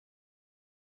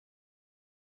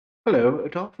Hello,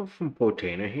 Adolfo from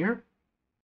Portainer here.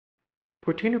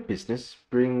 Portainer Business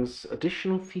brings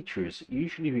additional features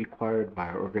usually required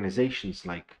by organizations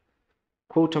like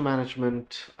quota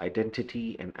management,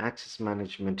 identity and access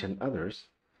management, and others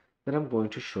that I'm going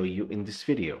to show you in this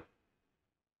video.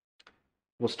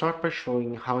 We'll start by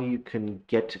showing how you can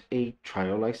get a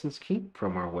trial license key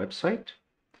from our website.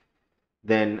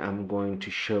 Then I'm going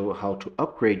to show how to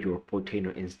upgrade your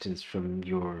Portainer instance from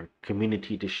your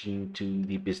Community Edition to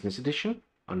the Business Edition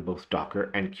on both Docker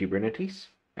and Kubernetes.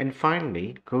 And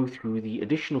finally, go through the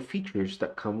additional features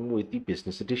that come with the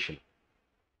Business Edition.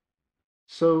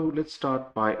 So let's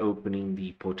start by opening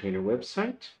the Portainer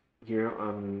website. Here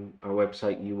on our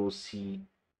website, you will see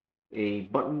a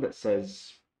button that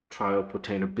says Trial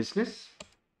Portainer Business.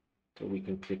 So we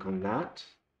can click on that,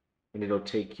 and it'll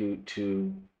take you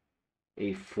to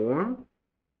a form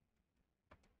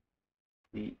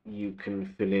you can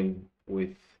fill in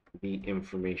with the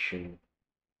information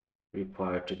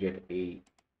required to get a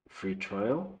free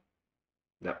trial.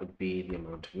 That would be the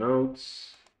amount of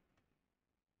nodes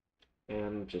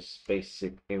and just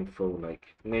basic info like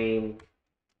name,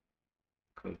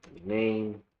 company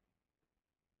name,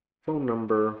 phone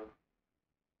number,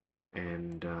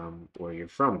 and where you're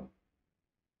from.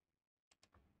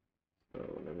 So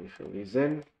let me fill these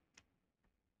in.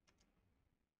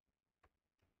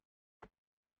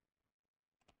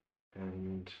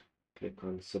 And click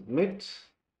on submit.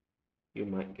 You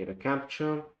might get a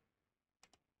captcha.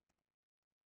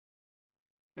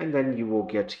 And then you will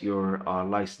get your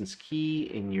license key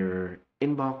in your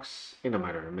inbox in a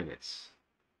matter of minutes.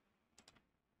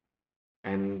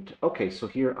 And okay, so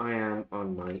here I am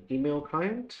on my email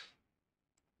client.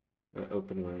 I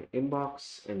open my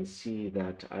inbox and see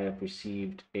that I have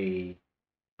received a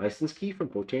license key from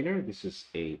Portainer. This is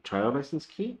a trial license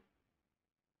key.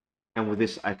 And with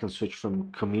this, I can switch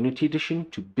from Community Edition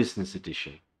to Business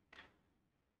Edition.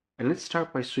 And let's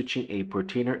start by switching a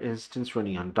Portainer instance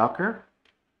running on Docker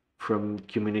from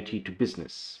Community to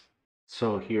Business.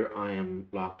 So here I am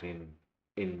logged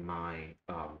in my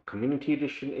Community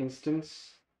Edition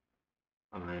instance.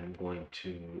 I'm going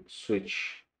to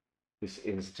switch this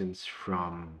instance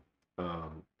from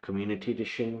Community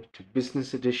Edition to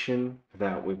Business Edition.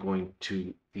 That we're going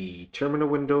to the terminal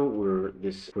window where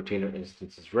this Portainer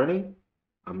instance is running.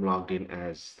 I'm logged in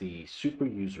as the super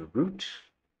user root,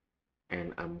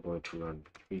 and I'm going to run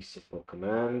 3 simple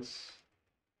commands.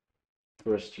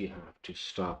 First, you have to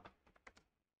stop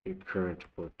your current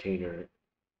Portainer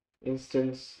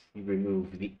instance. You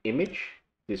remove the image.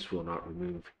 This will not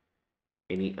remove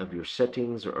any of your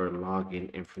settings or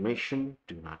login information.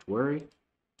 Do not worry.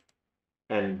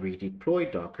 And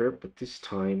redeploy Docker, but this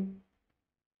time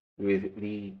with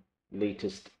the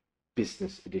latest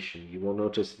Business Edition. You will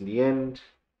notice in the end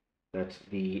that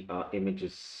the image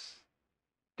is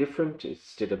different.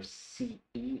 Instead of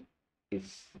CE,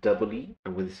 it's EE.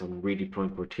 And with this, I'm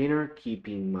redeploying Portainer,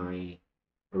 keeping my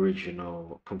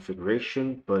original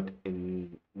configuration, but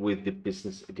with the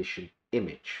Business Edition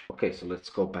image. Okay, so let's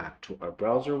go back to our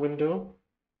browser window.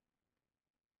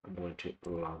 I'm going to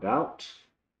log out.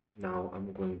 Now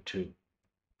I'm going to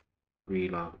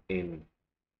re-log in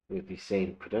with the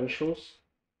same credentials,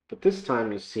 but this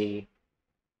time you see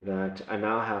that I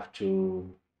now have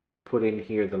to put in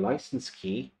here the license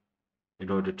key in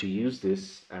order to use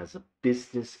this as a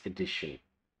business edition.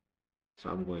 So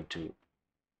I'm going to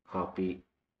copy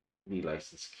the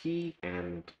license key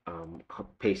and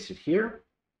paste it here.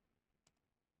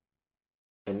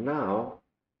 And now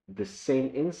the same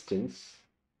instance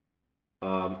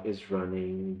is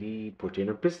running the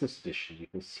Portainer Business Edition. You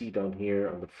can see down here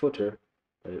on the footer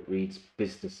that it reads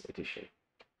Business Edition.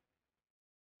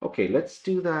 Okay, let's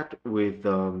do that with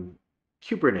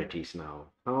Kubernetes now.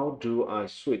 How do I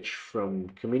switch from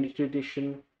Community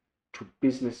Edition to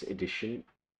Business Edition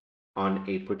on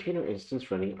a Portainer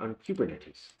instance running on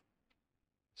Kubernetes?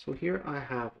 So here I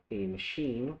have a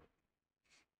machine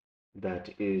that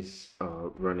is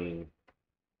running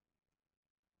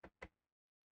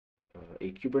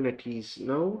a Kubernetes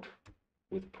node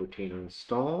with Portainer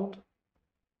installed.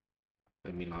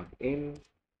 Let me log in.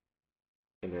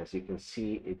 And as you can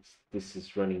see, this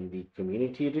is running the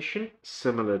Community Edition.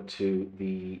 Similar to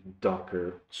the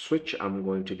Docker switch, I'm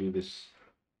going to do this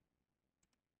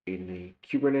in a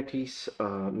Kubernetes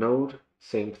node.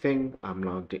 Same thing, I'm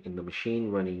logged in the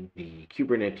machine running the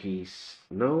Kubernetes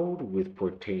node with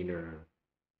Portainer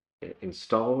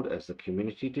installed as the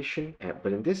Community Edition.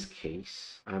 But in this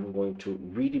case, I'm going to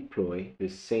redeploy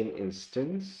this same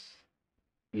instance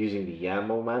using the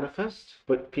YAML manifest,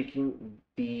 but picking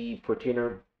the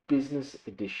Portainer Business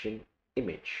Edition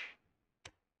image.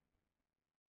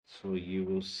 So you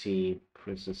will see,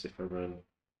 for instance, if I run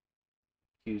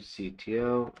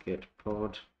qctl get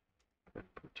pod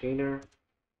portainer,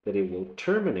 that it will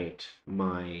terminate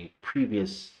my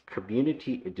previous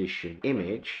community edition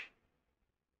image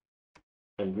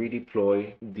and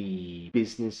redeploy the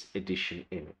business edition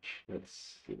image.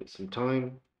 Let's give it some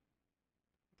time.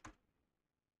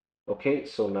 Okay,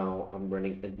 so now I'm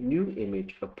running a new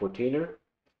image of Portainer,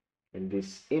 and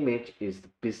this image is the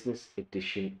business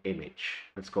edition image.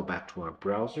 Let's go back to our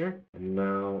browser and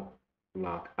now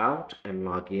log out and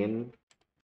log in.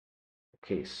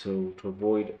 Okay, so to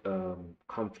avoid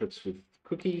conflicts with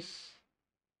cookies,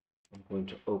 I'm going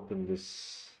to open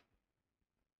this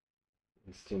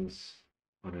instance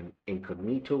on an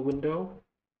incognito window.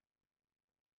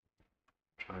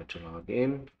 Try to log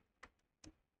in.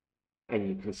 And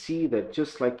you can see that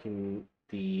just like in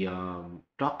the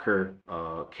Docker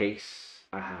case,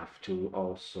 I have to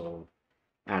also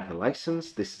add the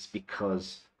license. This is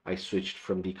because I switched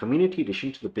from the Community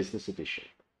Edition to the Business Edition.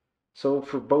 So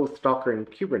for both Docker and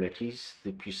Kubernetes,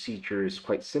 the procedure is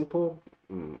quite simple,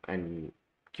 and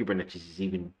Kubernetes is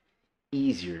even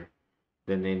easier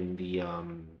than in the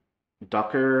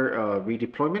Docker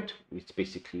redeployment. It's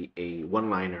basically a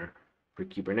one-liner for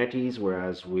Kubernetes,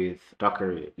 whereas with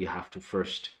Docker, you have to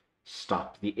first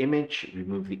stop the image,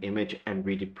 remove the image, and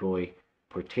redeploy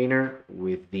Portainer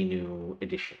with the new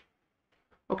edition.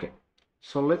 Okay,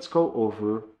 so let's go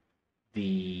over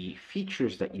the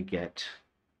features that you get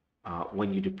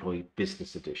when you deploy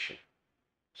Business Edition.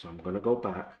 So I'm going to go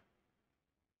back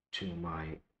to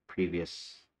my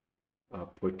previous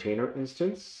Portainer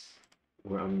instance,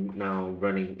 where I'm now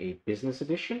running a Business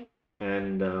Edition.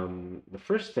 And the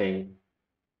first thing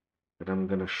that I'm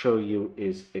going to show you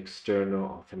is external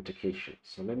authentication.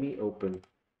 So let me open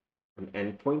an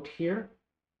endpoint here,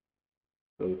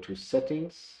 go to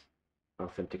Settings,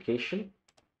 Authentication,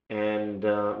 and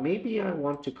maybe I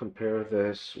want to compare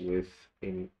this with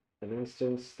an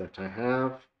instance that I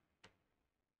have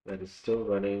that is still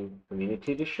running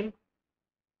Community Edition.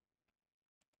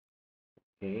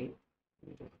 Okay,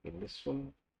 in this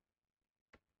one,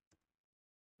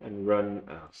 and run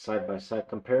a side-by-side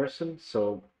comparison.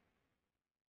 So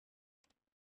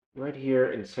right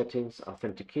here in Settings,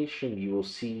 Authentication, you will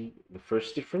see the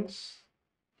first difference.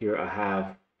 Here I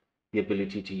have the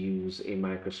ability to use a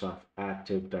Microsoft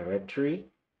Active Directory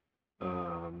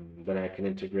that I can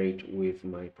integrate with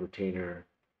my Portainer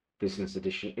Business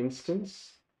Edition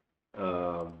instance.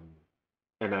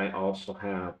 And I also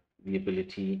have the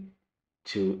ability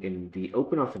to, in the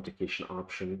Open Authentication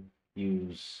option,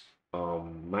 use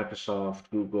Microsoft,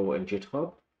 Google, and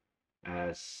GitHub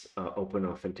as open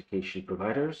authentication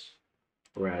providers,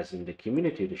 whereas in the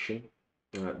Community Edition,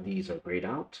 these are grayed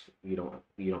out. You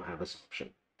don't have this option.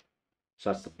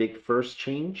 So that's the big first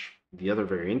change. The other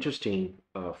very interesting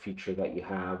feature that you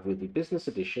have with the Business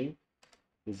Edition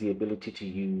is the ability to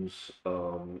use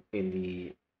in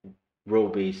the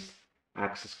role-based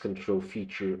access control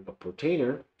feature of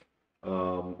Portainer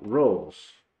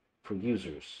roles for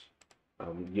users.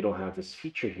 You don't have this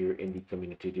feature here in the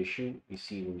Community Edition. You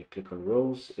see when you click on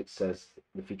roles, it says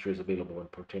the feature is available in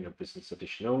Portainer Business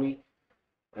Edition only.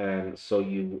 And so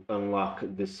you unlock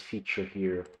this feature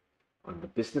here on the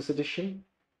Business Edition.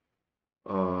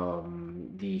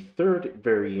 The third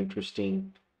very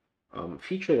interesting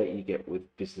feature that you get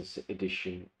with Business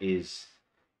Edition is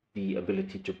the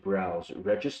ability to browse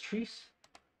registries.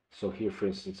 So here, for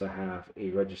instance, I have a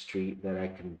registry that I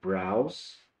can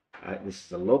browse. This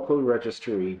is a local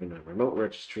registry or even a remote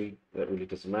registry. That really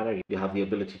doesn't matter. You have the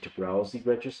ability to browse the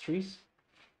registries.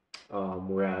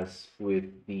 Whereas with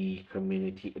the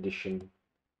Community Edition,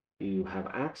 you have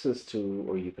access to,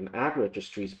 or you can add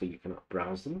registries, but you cannot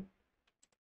browse them.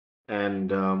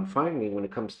 And finally, when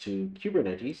it comes to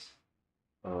Kubernetes,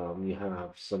 you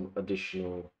have some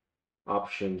additional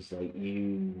options that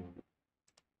you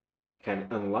can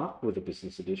unlock with the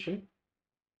Business Edition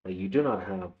that you do not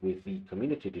have with the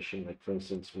Community Edition. Like for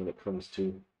instance, when it comes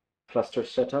to cluster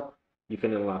setup, you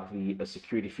can unlock a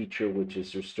security feature, which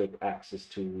is restrict access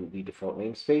to the default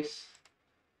namespace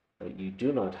that you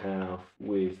do not have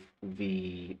with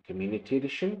the Community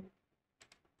Edition.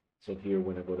 So here,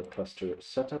 when I go to cluster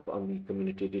setup on the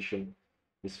Community Edition,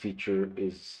 this feature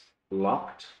is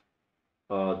locked.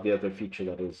 The other feature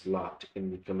that is locked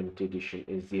in the Community Edition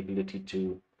is the ability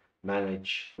to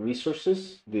manage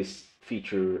resources. This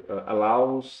feature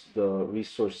allows the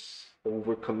resource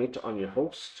overcommit on your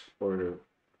host or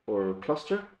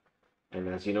cluster. And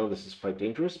as you know, this is quite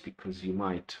dangerous because you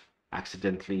might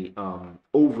accidentally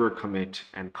overcommit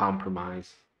and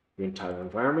compromise your entire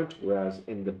environment. Whereas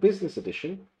in the Business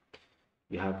Edition,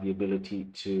 You have the ability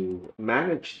to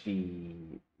manage the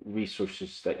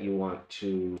resources that you want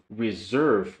to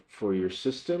reserve for your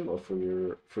system or for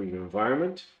your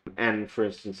environment. And for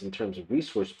instance, in terms of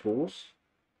resource pools,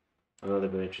 another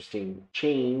very interesting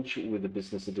change with the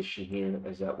business edition here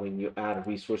is that when you add a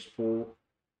resource pool,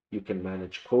 you can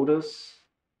manage quotas,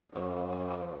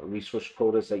 resource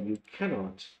quotas that you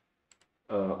cannot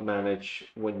manage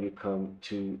when you come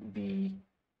to the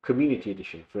community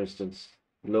edition. For instance,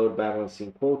 load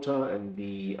balancing quota and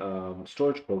the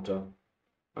storage quota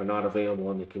are not available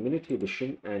on the community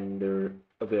edition, and they're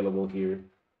available here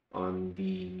on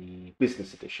the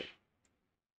business edition.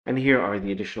 And here are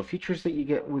the additional features that you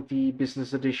get with the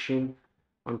business edition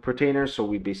on Portainer. So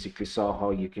we basically saw how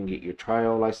you can get your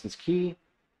trial license key,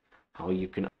 how you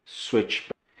can switch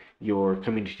your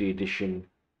community edition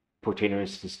Portainer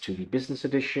instance to the business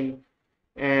edition,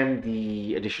 and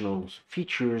the additional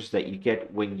features that you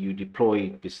get when you deploy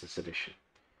business edition.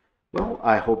 Well,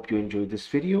 I hope you enjoyed this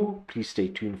video. Please stay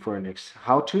tuned for our next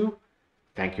how-to.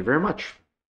 Thank you very much.